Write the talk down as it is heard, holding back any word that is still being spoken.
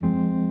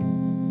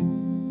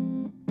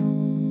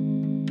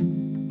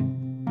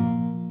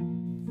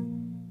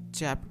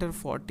Chapter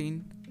 14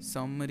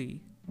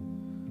 Summary.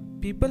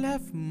 People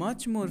have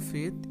much more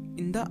faith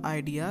in the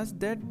ideas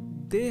that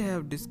they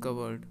have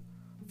discovered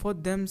for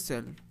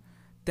themselves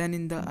than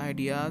in the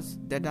ideas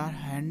that are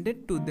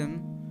handed to them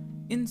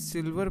in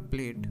silver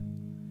plate.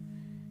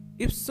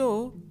 If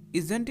so,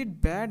 isn't it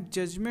bad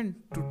judgment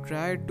to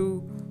try to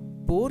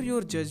pour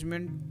your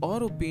judgment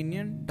or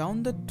opinion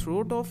down the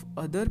throat of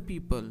other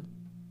people?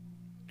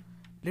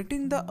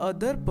 Letting the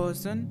other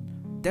person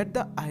that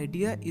the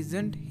idea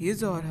isn't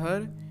his or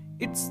her,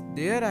 it's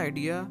their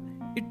idea,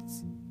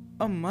 it's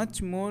a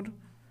much more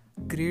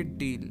great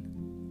deal.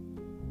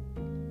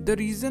 The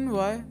reason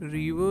why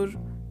river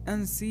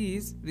and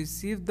seas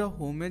receive the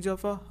homage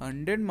of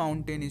 100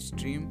 mountain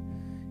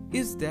stream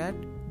is that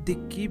they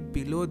keep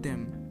below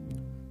them.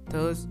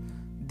 Thus,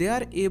 they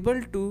are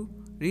able to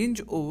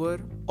range over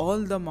all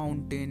the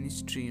mountain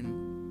stream.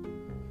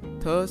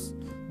 Thus,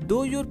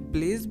 though your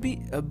place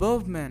be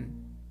above men,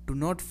 do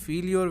not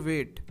feel your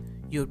weight,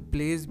 your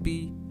place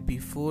be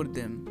before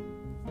them.